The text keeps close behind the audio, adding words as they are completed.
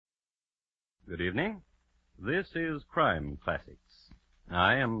Good evening. This is Crime Classics.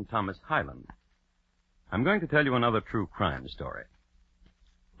 I am Thomas Hyland. I'm going to tell you another true crime story.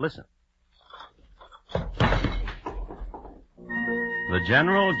 Listen. The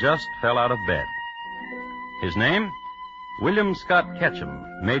general just fell out of bed. His name? William Scott Ketchum,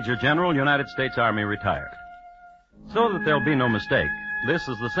 Major General, United States Army, retired. So that there'll be no mistake, this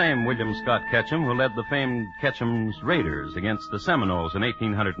is the same William Scott Ketchum who led the famed Ketchum's Raiders against the Seminoles in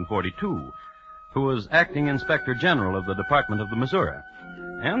 1842, who was acting Inspector General of the Department of the Missouri,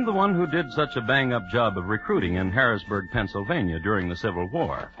 and the one who did such a bang-up job of recruiting in Harrisburg, Pennsylvania during the Civil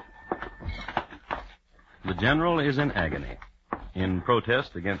War. The general is in agony. In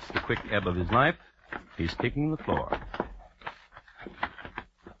protest against the quick ebb of his life, he's kicking the floor.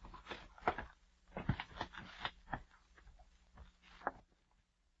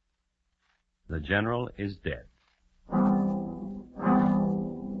 The general is dead.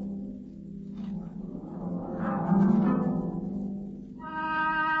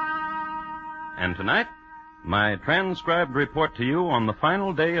 And tonight, my transcribed report to you on the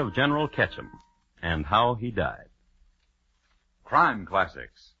final day of General Ketchum and how he died. Crime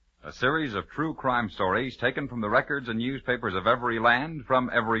Classics, a series of true crime stories taken from the records and newspapers of every land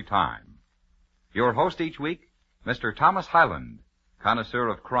from every time. Your host each week, Mr. Thomas Hyland, connoisseur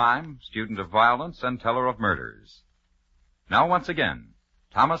of crime, student of violence, and teller of murders. Now once again,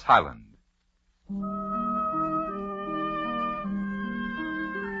 Thomas Hyland.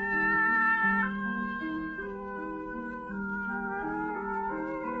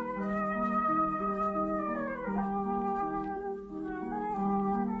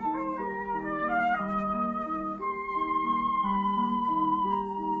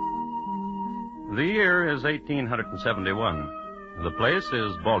 The year is 1871. The place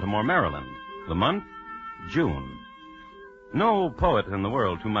is Baltimore, Maryland. The month, June. No poet in the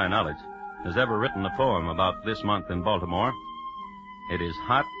world, to my knowledge, has ever written a poem about this month in Baltimore. It is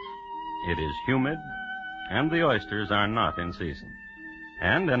hot, it is humid, and the oysters are not in season.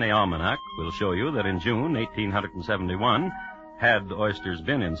 And any almanac will show you that in June 1871, had oysters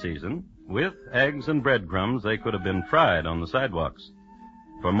been in season, with eggs and breadcrumbs they could have been fried on the sidewalks.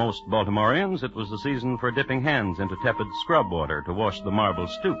 For most Baltimoreans, it was the season for dipping hands into tepid scrub water to wash the marble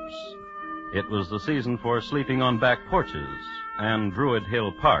stoops. It was the season for sleeping on back porches and Druid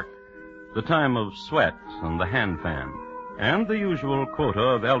Hill Park, the time of sweat and the hand fan, and the usual quota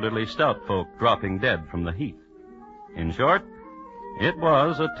of elderly stout folk dropping dead from the heat. In short, it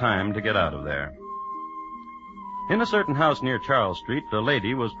was a time to get out of there. In a certain house near Charles Street, a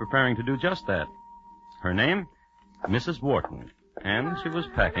lady was preparing to do just that. Her name, Mrs. Wharton. And she was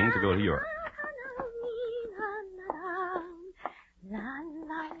packing to go to Europe.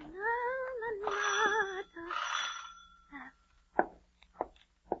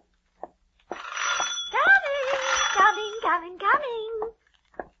 Coming.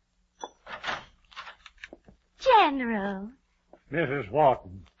 General. Mrs.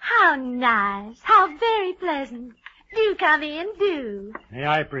 Wharton. How nice. How very pleasant. Do come in, do. May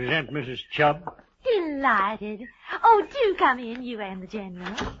I present Mrs. Chubb? Delighted. Oh, do come in, you and the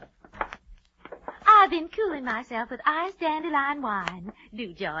General. I've been cooling myself with iced dandelion wine.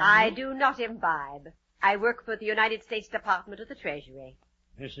 Do join me. I do not imbibe. I work for the United States Department of the Treasury.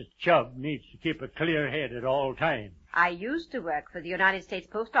 Mrs. Chubb needs to keep a clear head at all times. I used to work for the United States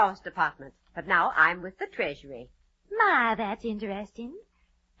Post Office Department, but now I'm with the Treasury. My, that's interesting.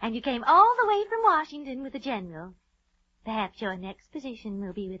 And you came all the way from Washington with the General. Perhaps your next position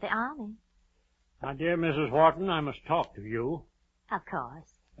will be with the Army. My dear Mrs. Wharton, I must talk to you. Of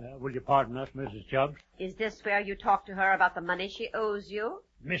course. Will you pardon us, Mrs. Chubb? Is this where you talk to her about the money she owes you?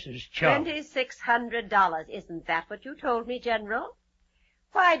 Mrs. Chubb. $2,600. Isn't that what you told me, General?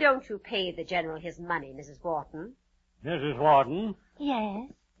 Why don't you pay the General his money, Mrs. Wharton? Mrs. Wharton?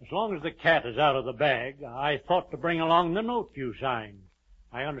 Yes? As long as the cat is out of the bag, I thought to bring along the note you signed.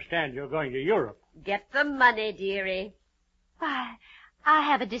 I understand you're going to Europe. Get the money, dearie. Why, I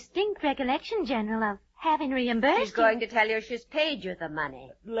have a distinct recollection, General, of having reimbursed She's going to tell you she's paid you the money.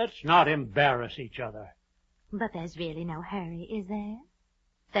 Let's not embarrass each other. But there's really no hurry, is there?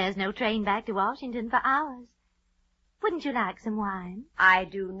 There's no train back to Washington for hours. Wouldn't you like some wine? I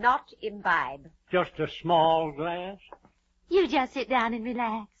do not imbibe. Just a small glass? You just sit down and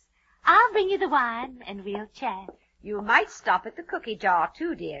relax. I'll bring you the wine, and we'll chat. You might stop at the cookie jar,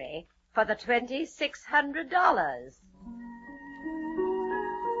 too, dearie, for the $2,600.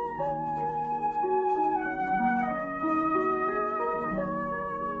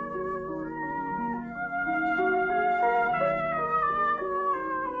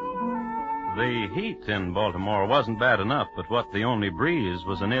 The heat in Baltimore wasn't bad enough, but what the only breeze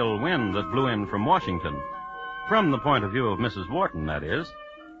was an ill wind that blew in from Washington. From the point of view of Mrs. Wharton, that is.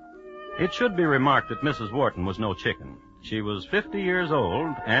 It should be remarked that Mrs. Wharton was no chicken. She was 50 years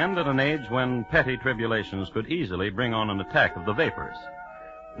old, and at an age when petty tribulations could easily bring on an attack of the vapors.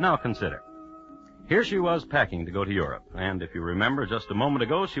 Now consider. Here she was packing to go to Europe, and if you remember just a moment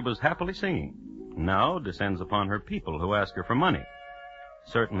ago, she was happily singing. Now descends upon her people who ask her for money.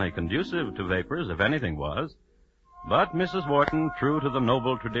 Certainly conducive to vapors, if anything was. But Mrs. Wharton, true to the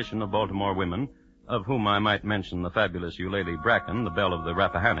noble tradition of Baltimore women, of whom I might mention the fabulous Eulalie Bracken, the belle of the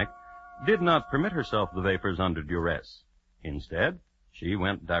Rappahannock, did not permit herself the vapors under duress. Instead, she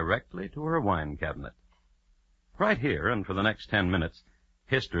went directly to her wine cabinet. Right here, and for the next 10 minutes,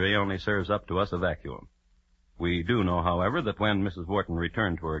 history only serves up to us a vacuum. We do know, however, that when Mrs. Wharton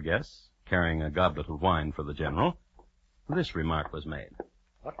returned to her guests, carrying a goblet of wine for the General, this remark was made.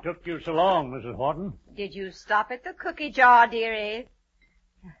 What took you so long, Mrs. Wharton? Did you stop at the cookie jar, dearie?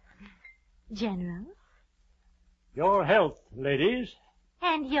 General. Your health, ladies.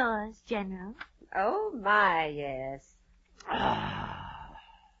 And yours, General. Oh, my, yes.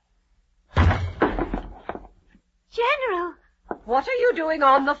 General! What are you doing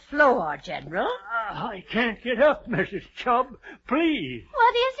on the floor, General? I can't get up, Mrs. Chubb. Please.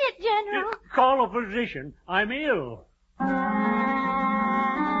 What is it, General? Call a physician. I'm ill.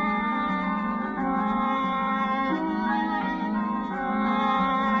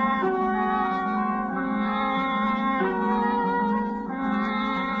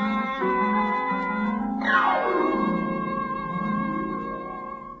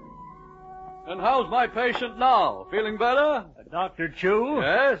 And how's my patient now? Feeling better? Dr. Chu?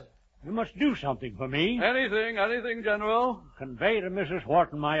 Yes? You must do something for me. Anything, General. Convey to Mrs.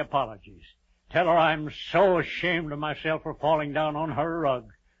 Wharton my apologies. Tell her I'm so ashamed of myself for falling down on her rug.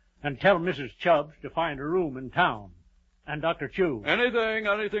 And tell Mrs. Chubbs to find a room in town. And Dr. Chu.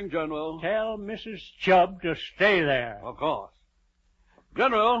 Anything, General. Tell Mrs. Chubb to stay there. Of course.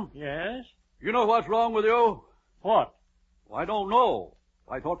 General, Yes? you know what's wrong with you? What? I don't know.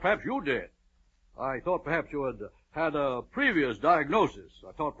 I thought perhaps you did. I thought perhaps you had a previous diagnosis.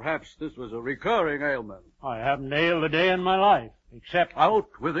 I thought perhaps this was a recurring ailment. I haven't nailed a day in my life. Except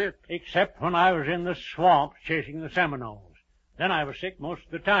with it. Except when I was in the swamp chasing the Seminoles. Then I was sick most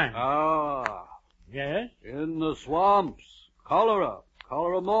of the time. Ah. Yes? In the swamps. Cholera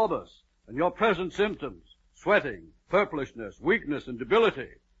morbus. And your present symptoms. Sweating, purplishness, weakness, and debility.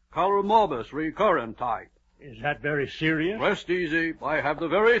 Cholera morbus recurrent type. Is that very serious? Rest easy. I have the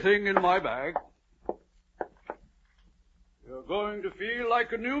very thing in my bag. You're going to feel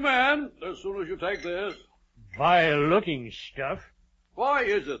like a new man as soon as you take this. Vile-looking stuff. Why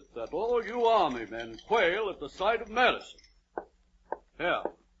is it that all you army men quail at the sight of medicine? Here.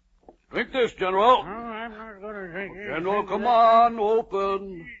 Drink this, General. No, I'm not going to drink it. General, come on,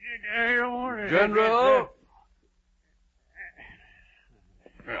 open. I don't want to. General.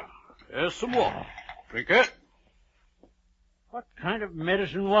 Here. Here's some water. Drink it. What kind of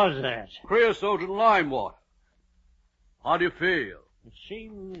medicine was that? Creosote and lime water. How do you feel? It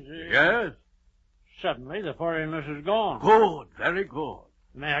seems... Yes? Suddenly the foreignness is gone. Good, very good.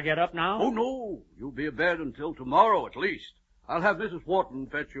 May I get up now? Oh, no. You'll be abed until tomorrow at least. I'll have Mrs. Wharton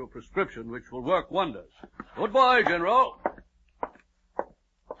fetch you a prescription which will work wonders. Goodbye, General.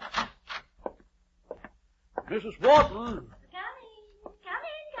 Mrs. Wharton. Coming.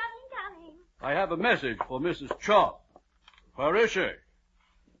 I have a message for Mrs. Chubb. Where is she?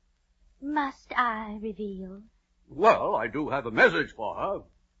 Must I reveal? Well, I do have a message for her.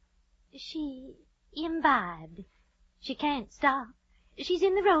 She imbibed. She can't stop. She's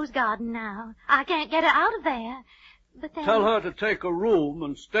in the rose garden now. I can't get her out of there. But then... Tell her to take a room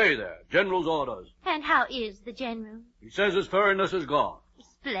and stay there. General's orders. And how is the General? He says his furriness is gone.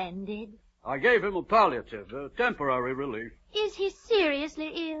 Splendid. I gave him a palliative, a temporary relief. Is he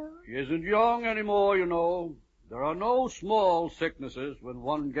seriously ill? He isn't young anymore, you know. There are no small sicknesses when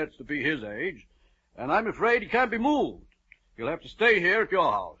one gets to be his age. And I'm afraid he can't be moved. He'll have to stay here at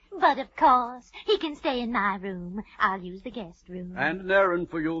your house. But of course, he can stay in my room. I'll use the guest room. And an errand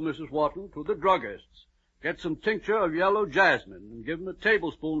for you, Mrs. Wharton, to the druggist's. Get some tincture of yellow jasmine and give him a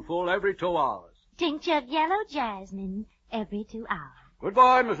tablespoonful every 2 hours. Tincture of yellow jasmine every 2 hours.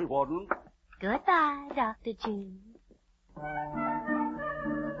 Goodbye, Mrs. Wharton. Goodbye, Dr. Chu.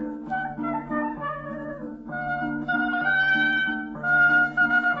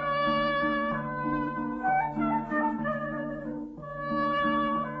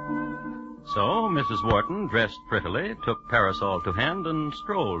 So Mrs. Wharton, dressed prettily, took parasol to hand and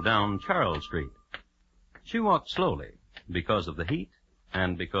strolled down Charles Street. She walked slowly because of the heat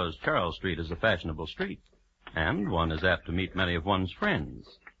and because Charles Street is a fashionable street, and one is apt to meet many of one's friends,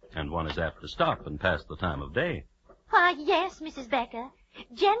 and one is apt to stop and pass the time of day. Why, yes, Mrs. Becker.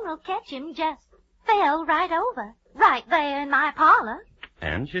 General Ketchum just fell right over, right there in my parlor.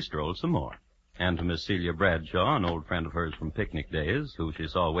 And she strolled some more. And to Miss Celia Bradshaw, an old friend of hers from picnic days, who she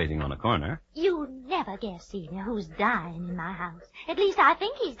saw waiting on a corner. You'll never guess, Celia, who's dying in my house. At least I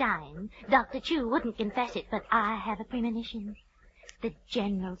think he's dying. Dr. Chu wouldn't confess it, but I have a premonition. The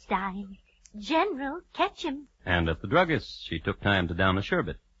General's dying. General Ketchum. And at the druggist's, she took time to down a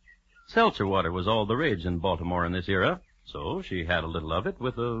sherbet. Seltzer water was all the rage in Baltimore in this era, so she had a little of it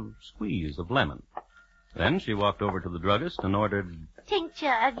with a squeeze of lemon. Then she walked over to the druggist and ordered...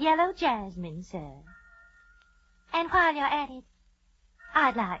 Tincture of yellow jasmine, sir. And while you're at it,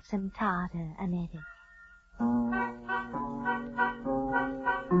 I'd like some tartar emetic.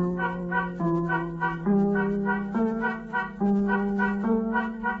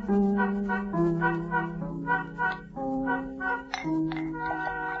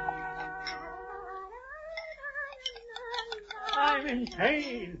 I'm in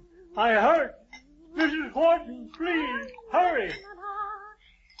pain. I hurt. Mrs. Wharton, please, hurry.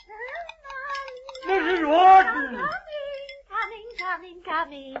 Mrs. Wharton!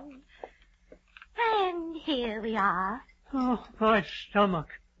 Coming. And here we are. Oh, my stomach.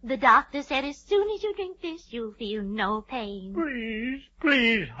 The doctor said as soon as you drink this, you'll feel no pain.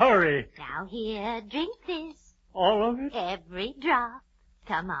 Please, hurry. Now here, drink this. All of it? Every drop.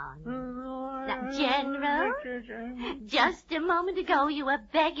 Come on. Now, General, just a moment ago you were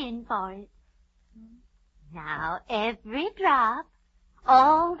begging for it. Now, every drop,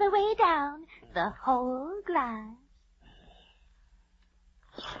 all the way down, the whole glass.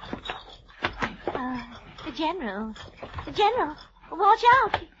 General, watch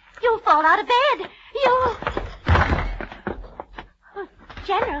out. You'll fall out of bed.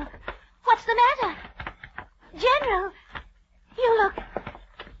 General, what's the matter? General, you look...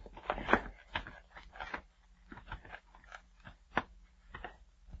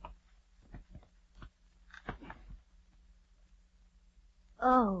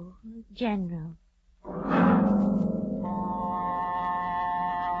 Oh, General.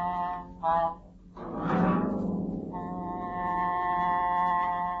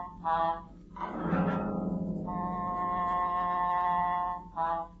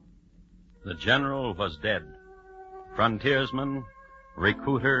 The general was dead. Frontiersman,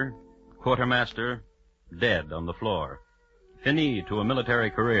 recruiter, quartermaster, dead on the floor. Fini to a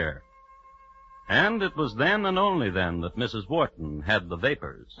military career. And it was then and only then that Mrs. Wharton had the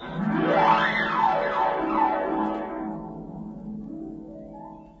vapors.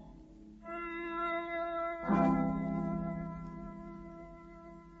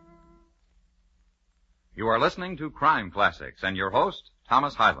 You are listening to Crime Classics and your host,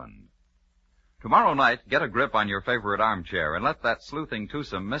 Thomas Hyland. Tomorrow night, get a grip on your favorite armchair and let that sleuthing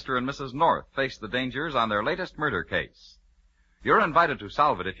twosome, Mr. and Mrs. North, face the dangers on their latest murder case. You're invited to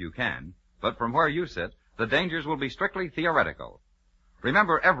solve it if you can, but from where you sit, the dangers will be strictly theoretical.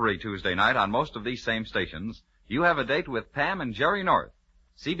 Remember, every Tuesday night on most of these same stations, you have a date with Pam and Jerry North,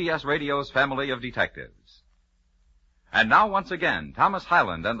 CBS Radio's family of detectives. And now, once again, Thomas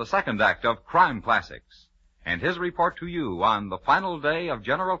Hyland and the second act of Crime Classics, and his report to you on the final day of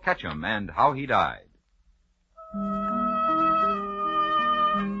General Ketchum and how he died.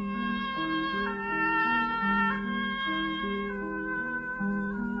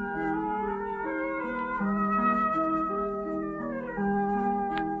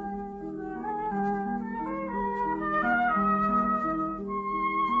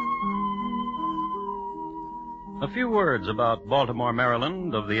 A few words about Baltimore,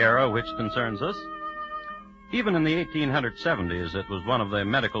 Maryland, of the era which concerns us. Even in the 1870s, it was one of the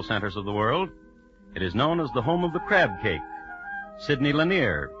medical centers of the world. It is known as the home of the crab cake. Sidney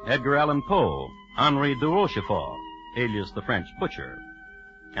Lanier, Edgar Allan Poe, Henri de Rochefort, alias the French butcher.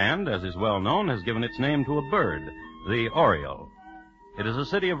 And, as is well known, has given its name to a bird, the oriole. It is a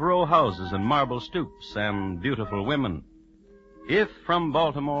city of row houses and marble stoops and beautiful women. If from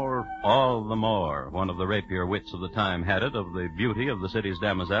Baltimore, all the more, one of the rapier wits of the time had it of the beauty of the city's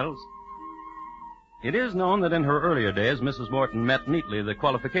damoiselles. It is known that in her earlier days, Mrs. Wharton met neatly the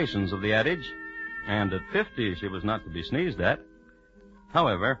qualifications of the adage, and at 50 she was not to be sneezed at.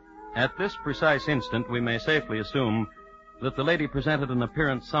 However, at this precise instant, we may safely assume that the lady presented an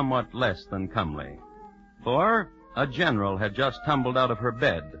appearance somewhat less than comely. For a general had just tumbled out of her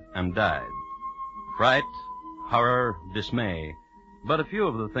bed and died. Fright, horror, dismay, but a few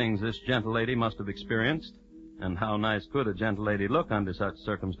of the things this gentle lady must have experienced, and how nice could a gentle lady look under such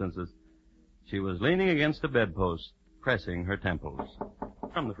circumstances? She was leaning against a bedpost, pressing her temples.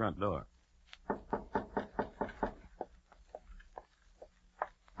 From the front door.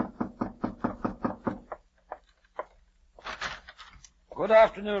 Good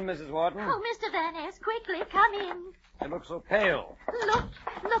afternoon, Mrs. Wharton. Oh, Mr. Van Ness, quickly, come in. You look so pale.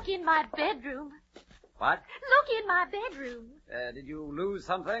 Look in my bedroom. What? Look in my bedroom. Did you lose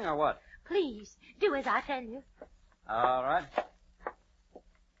something or what? Please, do as I tell you. All right.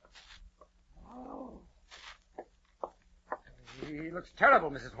 Oh. He looks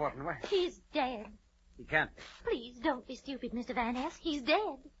terrible, Mrs. Wharton. He's dead. He can't be. Please don't be stupid, Mr. Van Ness. He's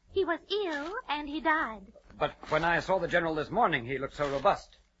dead. He was ill, and he died. But when I saw the general this morning, he looked so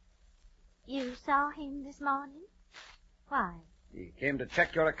robust. You saw him this morning? Why? He came to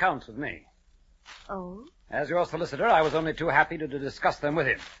check your accounts with me. Oh? As your solicitor, I was only too happy to discuss them with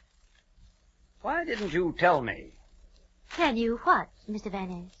him. Why didn't you tell me? Tell you what, Mr. Van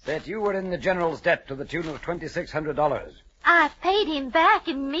Ness? That you were in the general's debt to the tune of $2,600. I paid him back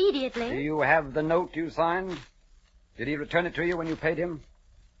immediately. Do you have the note you signed? Did he return it to you when you paid him?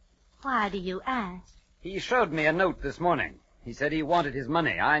 Why do you ask? He showed me a note this morning. He said he wanted his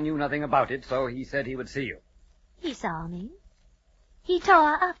money. I knew nothing about it, so he said he would see you. He saw me. He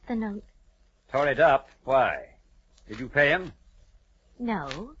tore up the note. Tore it up? Why? Did you pay him?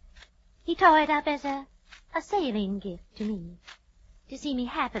 No. He tore it up as a sailing gift to me. To see me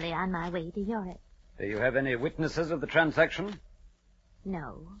happily on my way to Europe. Do you have any witnesses of the transaction?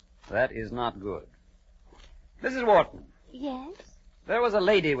 No. That is not good. Mrs. Wharton. Yes? There was a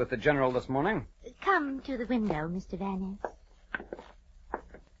lady with the general this morning. Come to the window, Mr. Van Ness.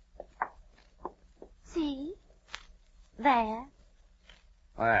 See? There.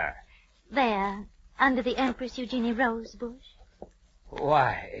 Where? There, under the Empress Eugenie rose bush.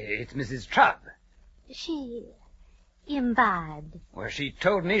 Why, it's Mrs. Chubb. She imbibed. Well, she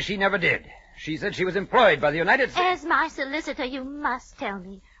told me she never did. She said she was employed by the United States. As my solicitor, you must tell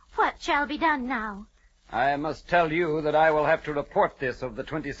me. What shall be done now? I must tell you that I will have to report this of the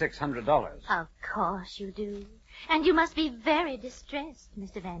 $2,600. Of course you do. And you must be very distressed,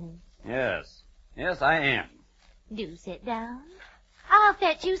 Mr. Van Ness. Yes. Yes, I am. Do sit down. I'll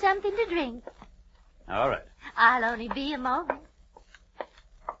fetch you something to drink. All right. I'll only be a moment.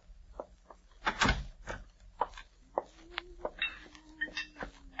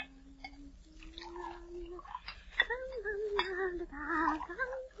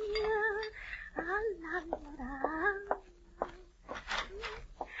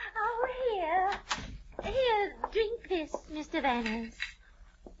 Oh, here, drink this, Mr. Van Ness.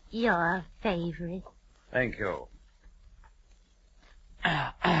 Your favorite. Thank you.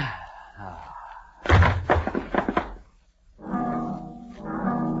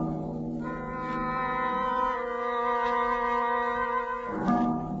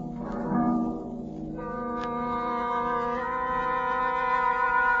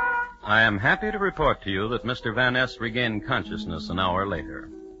 I am happy to report to you that Mr. Van Ness regained consciousness an hour later.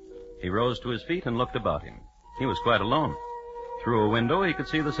 He rose to his feet and looked about him. He was quite alone. Through a window, he could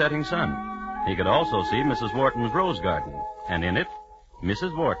see the setting sun. He could also see Mrs. Wharton's rose garden, and in it,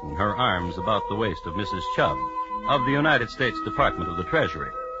 Mrs. Wharton, her arms about the waist of Mrs. Chubb, of the United States Department of the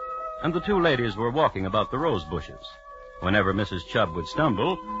Treasury. And the two ladies were walking about the rose bushes. Whenever Mrs. Chubb would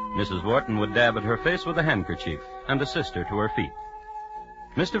stumble, Mrs. Wharton would dab at her face with a handkerchief and assist her to her feet.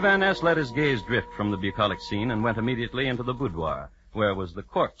 Mr. Van Ness let his gaze drift from the bucolic scene and went immediately into the boudoir, where was the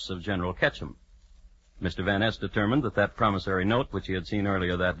corpse of General Ketchum. Mr. Van Ness determined that promissory note which he had seen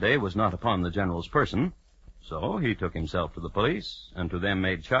earlier that day was not upon the general's person. So he took himself to the police, and to them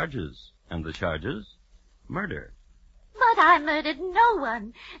made charges. And the charges? Murder. But I murdered no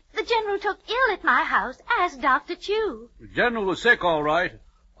one. The general took ill at my house, as Dr. Chu. The general was sick, all right.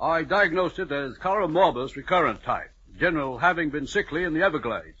 I diagnosed it as cholera morbus recurrent type. The general having been sickly in the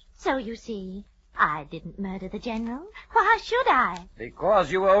Everglades. So you see, I didn't murder the general. Why should I?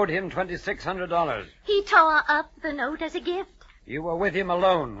 Because you owed him $2,600. He tore up the note as a gift. You were with him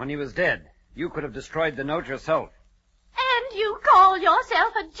alone when he was dead. You could have destroyed the note yourself. And you call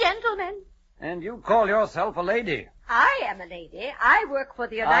yourself a gentleman. And you call yourself a lady. I am a lady. I work for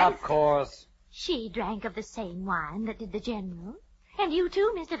the United Of course. She drank of the same wine that did the general. And you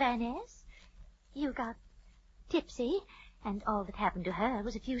too, Mr. Van Ness. You got tipsy, and all that happened to her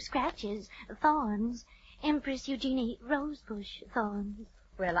was a few scratches, thorns, Empress Eugenie rosebush thorns.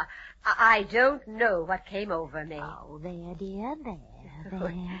 Well, I don't know what came over me. Oh, there, dear, there.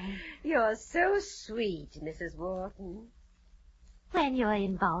 You're so sweet, Mrs. Wharton. When you're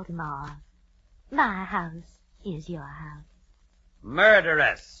in Baltimore, my house is your house.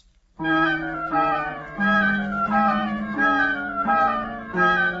 Murderess.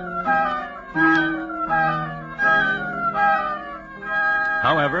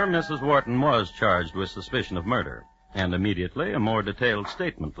 However, Mrs. Wharton was charged with suspicion of murder, and immediately a more detailed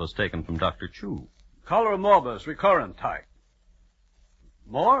statement was taken from Dr. Chu. Cholera morbus, recurrent type.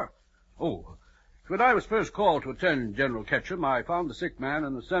 More? Oh, when I was first called to attend General Ketchum, I found the sick man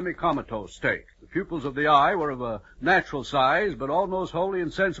in a semi-comatose state. The pupils of the eye were of a natural size, but almost wholly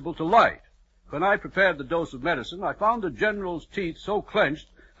insensible to light. When I prepared the dose of medicine, I found the General's teeth so clenched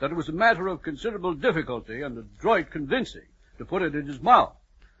that it was a matter of considerable difficulty and adroit convincing to put it in his mouth.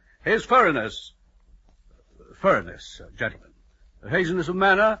 His furriness, gentlemen, haziness of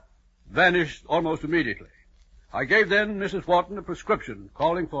manner, vanished almost immediately. I gave then Mrs. Wharton a prescription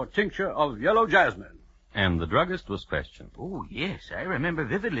calling for tincture of yellow jasmine. And the druggist was questioned. Oh, yes, I remember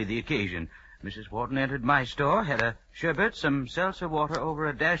vividly the occasion. Mrs. Wharton entered my store, had a sherbet, some seltzer water over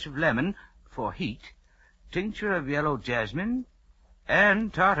a dash of lemon for heat, tincture of yellow jasmine,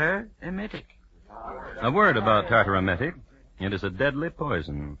 and tartar emetic. A word about tartar emetic. It is a deadly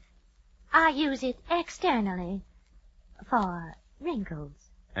poison. I use it externally for wrinkles.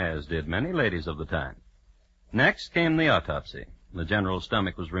 As did many ladies of the time. Next came the autopsy. The general's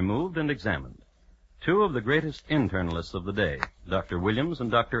stomach was removed and examined. Two of the greatest internalists of the day, Dr. Williams and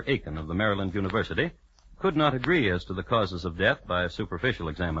Dr. Aiken of the Maryland University, could not agree as to the causes of death by a superficial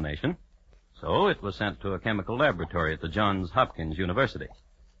examination, so it was sent to a chemical laboratory at the Johns Hopkins University.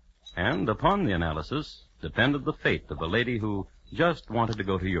 And upon the analysis depended the fate of a lady who just wanted to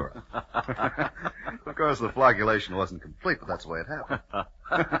go to Europe. Of course, the flagellation wasn't complete, but that's the way it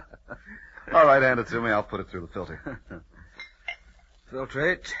happened. All right, hand it to me. I'll put it through the filter.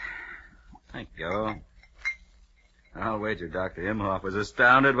 Filtrate. Thank you. I'll wager Dr. Imhoff was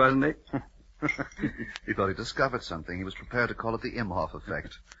astounded, wasn't he? He thought he discovered something. He was prepared to call it the Imhoff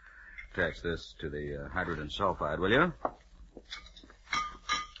effect. Attach this to the hydrogen sulfide, will you?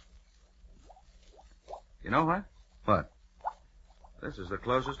 You know what? What? This is the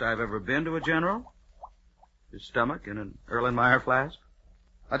closest I've ever been to a general. His stomach in an Erlenmeyer flask.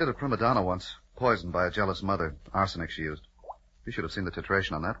 I did a prima donna once, poisoned by a jealous mother. Arsenic she used. You should have seen the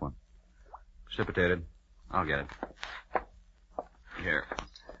titration on that one. Precipitated. I'll get it. Here.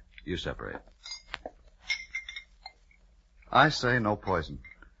 You separate. I say no poison.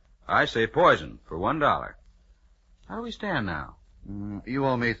 I say poison for $1. How do we stand now? You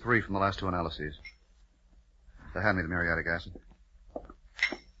owe me 3 from the last 2 analyses. Hand me the muriatic acid.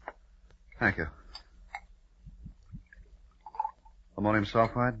 Thank you. Ammonium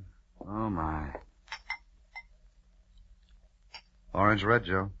sulfide? Oh, my. Orange red,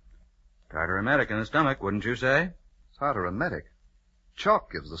 Joe. Tartar emetic in the stomach, wouldn't you say? Tartar emetic?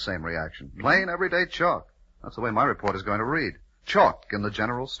 Chalk gives the same reaction. Plain, everyday chalk. That's the way my report is going to read. Chalk in the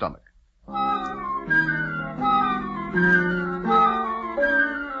general's stomach.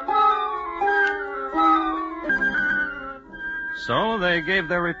 So they gave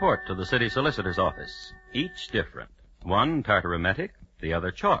their report to the city solicitor's office, each different. One tartar emetic, the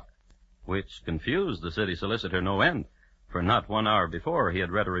other chalk, which confused the city solicitor no end, for not 1 hour before he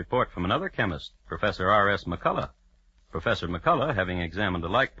had read a report from another chemist, Professor R.S. McCullough. Professor McCullough, having examined a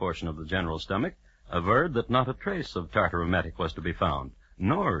like portion of the general's stomach, averred that not a trace of tartar emetic was to be found,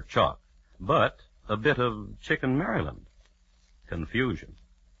 nor chalk, but a bit of chicken Maryland. Confusion.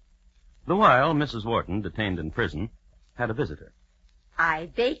 The while, Mrs. Wharton, detained in prison, had a visitor. I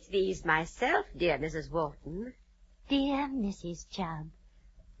baked these myself, dear Mrs. Wharton. Dear Mrs. Chubb.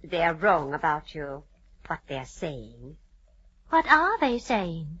 They're wrong about you, what they're saying. What are they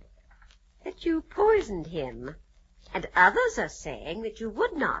saying? That you poisoned him. And others are saying that you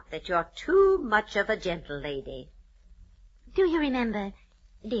would not, that you're too much of a gentle lady. Do you remember,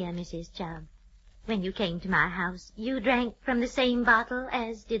 dear Mrs. Chubb, when you came to my house, you drank from the same bottle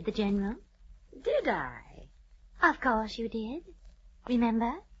as did the General? Did I? Of course you did.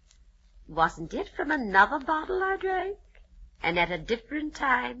 Remember? Wasn't it from another bottle I drank? And at a different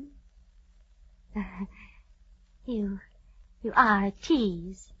time? You are a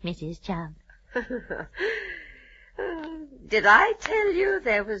tease, Mrs. Chubb. Did I tell you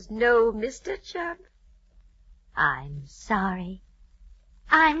there was no Mr. Chubb? I'm sorry.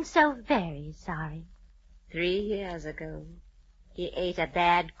 I'm so very sorry. 3 years ago, he ate a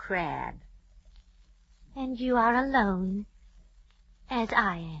bad crab. And you are alone, as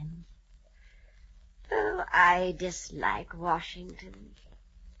I am. Oh, I dislike Washington.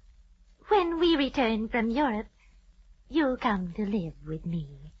 When we return from Europe, you'll come to live with me.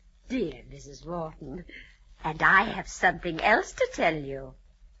 Dear Mrs. Wharton, and I have something else to tell you.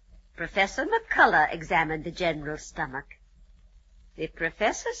 Professor McCullough examined the General's stomach. The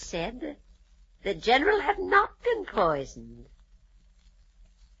professor said the General had not been poisoned.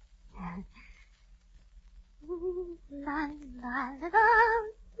 La la la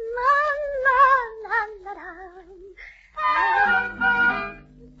la la la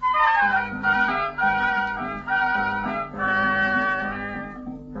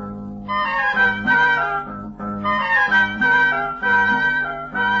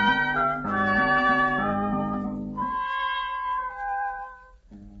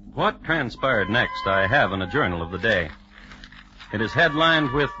What transpired next I have in a journal of the day. It is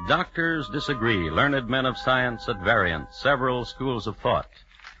headlined with Doctors Disagree, Learned Men of Science at Variance, Several Schools of Thought.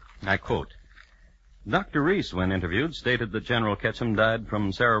 I quote, Dr. Reese, when interviewed, stated that General Ketchum died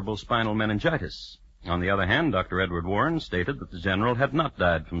from cerebral spinal meningitis. On the other hand, Dr. Edward Warren stated that the general had not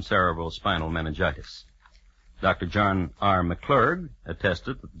died from cerebral spinal meningitis. Dr. John R. McClurg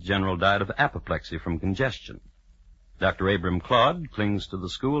attested that the general died of apoplexy from congestion. Dr. Abram Claude clings to the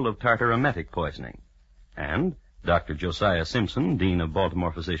school of tartaremetic poisoning. And Dr. Josiah Simpson, Dean of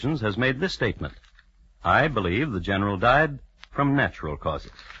Baltimore Physicians, has made this statement. I believe the general died from natural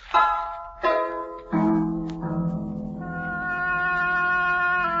causes.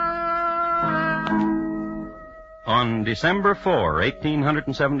 On December 4,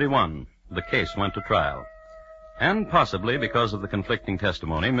 1871, the case went to trial. And possibly because of the conflicting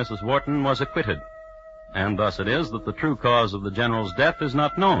testimony, Mrs. Wharton was acquitted. And thus it is that the true cause of the general's death is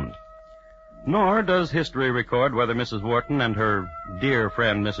not known. Nor does history record whether Mrs. Wharton and her dear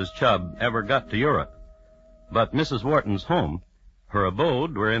friend Mrs. Chubb ever got to Europe. But Mrs. Wharton's home, her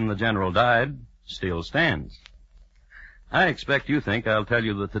abode wherein the general died, still stands. I expect you think I'll tell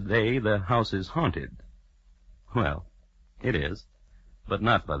you that today the house is haunted. Well, it is, but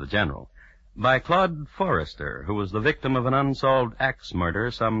not by the general. By Claude Forrester, who was the victim of an unsolved axe murder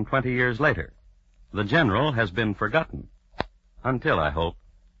some 20 years later. The general has been forgotten. Until, I hope,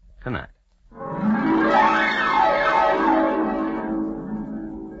 tonight.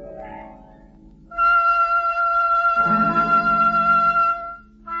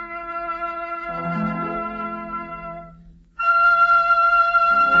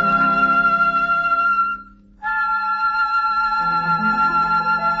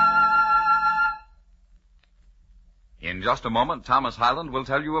 In just a moment, Thomas Hyland will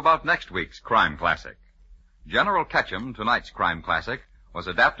tell you about next week's Crime Classic. General Ketchum, tonight's Crime Classic, was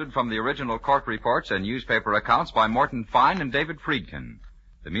adapted from the original court reports and newspaper accounts by Morton Fine and David Friedkin.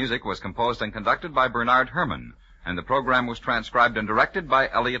 The music was composed and conducted by Bernard Herrmann, and the program was transcribed and directed by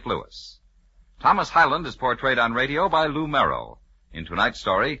Elliott Lewis. Thomas Hyland is portrayed on radio by Lou Merrill. In tonight's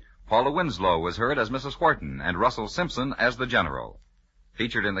story, Paula Winslow was heard as Mrs. Wharton and Russell Simpson as the General.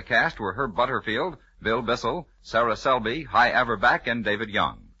 Featured in the cast were Herb Butterfield, Bill Bissell, Sarah Selby, Hy Averback, and David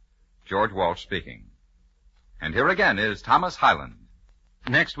Young. George Walsh speaking. And here again is Thomas Hyland.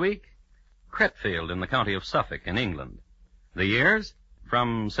 Next week, Cretfield in the county of Suffolk in England. The years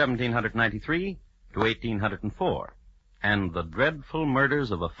from 1793 to 1804, and the dreadful murders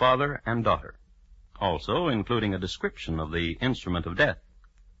of a father and daughter, also including a description of the instrument of death.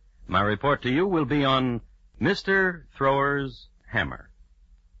 My report to you will be on Mr. Thrower's Hammer.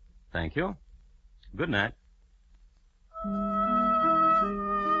 Thank you. Good night.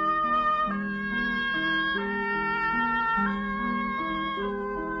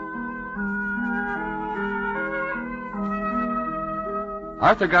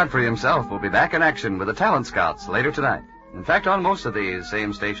 Arthur Godfrey himself will be back in action with the Talent Scouts later tonight. In fact, on most of these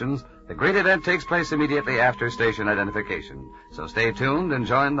same stations, the great event takes place immediately after station identification. So stay tuned and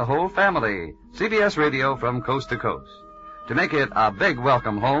join the whole family. CBS Radio from coast to coast. To make it a big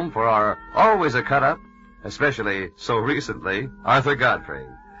welcome home for our always a cut-up, especially so recently, Arthur Godfrey.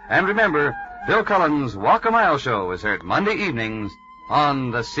 And remember, Bill Cullen's Walk a Mile show is heard Monday evenings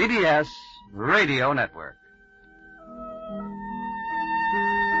on the CBS Radio Network.